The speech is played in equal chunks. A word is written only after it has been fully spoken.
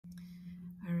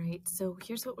right, so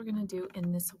here's what we're going to do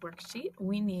in this worksheet.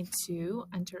 We need to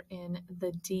enter in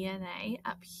the DNA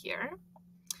up here.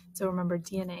 So remember,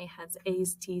 DNA has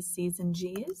A's, T's, C's, and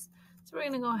G's. So we're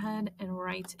going to go ahead and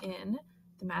write in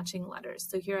the matching letters.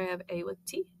 So here I have A with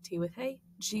T, T with A,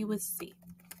 G with C.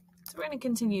 So we're going to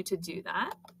continue to do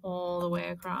that all the way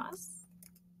across.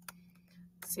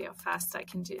 See how fast I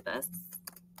can do this.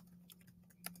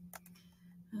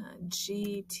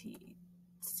 G, T,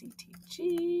 C, T,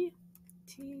 G,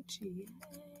 T, G,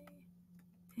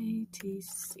 A, T,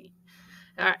 C.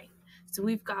 All right, so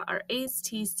we've got our A's,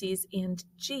 T's, C's, and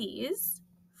G's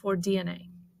for DNA.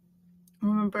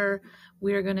 Remember,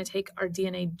 we're going to take our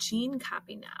DNA gene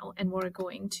copy now, and we're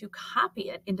going to copy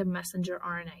it into messenger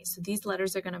RNA. So these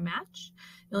letters are going to match.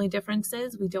 The only difference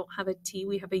is we don't have a T,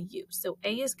 we have a U. So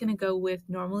A is going to go with,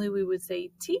 normally we would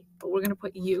say T, but we're going to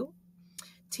put U,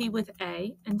 T with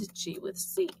A, and G with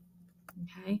C.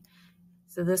 Okay,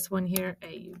 so this one here,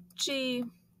 AUG,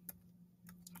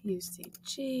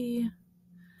 UCG,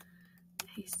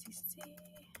 ACC,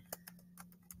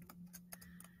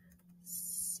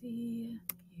 CUG,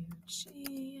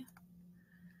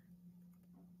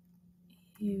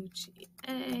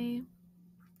 UGA,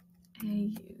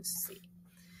 AUC.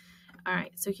 All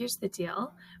right, so here's the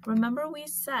deal. Remember we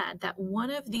said that one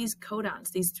of these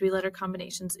codons, these three-letter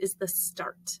combinations, is the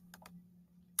start.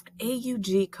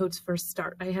 AUG codes for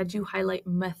start. I had you highlight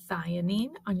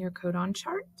methionine on your codon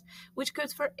chart, which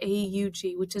codes for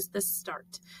AUG, which is the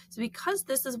start. So because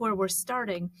this is where we're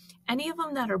starting, any of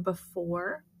them that are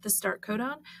before the start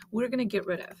codon, we're going to get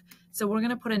rid of. So we're going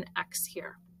to put an X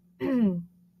here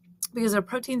because our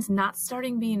protein's not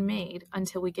starting being made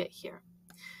until we get here.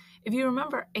 If you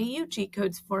remember, AUG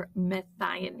codes for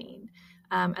methionine.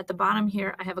 At the bottom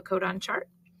here, I have a codon chart.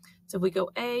 So if we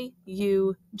go A,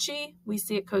 U, G, we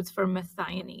see it codes for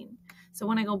methionine. So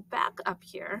when I go back up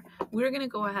here, we're going to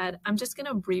go ahead, I'm just going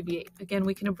to abbreviate. Again,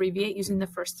 we can abbreviate using the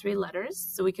first three letters.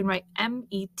 So we can write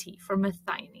MET for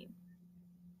methionine.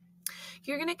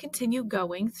 You're going to continue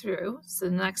going through. So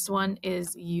the next one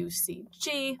is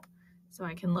UCG. So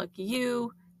I can look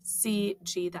U, C,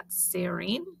 G, that's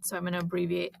serine. So I'm going to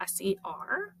abbreviate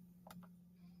SER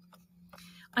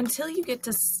until you get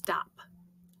to stop.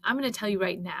 I'm going to tell you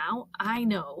right now, I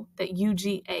know that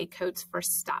UGA codes for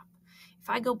stop. If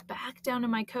I go back down to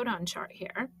my codon chart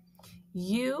here,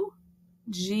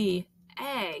 UGA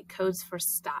codes for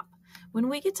stop. When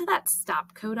we get to that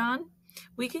stop codon,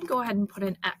 we can go ahead and put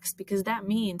an X because that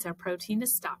means our protein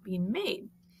has stopped being made.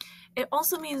 It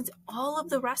also means all of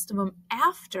the rest of them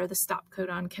after the stop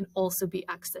codon can also be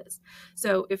X's.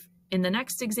 So if in the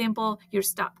next example, your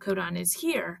stop codon is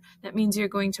here, that means you're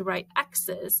going to write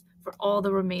X's for all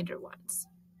the remainder ones.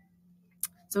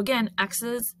 So again,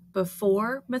 X's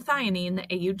before methionine, the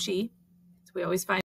AUG. So we always find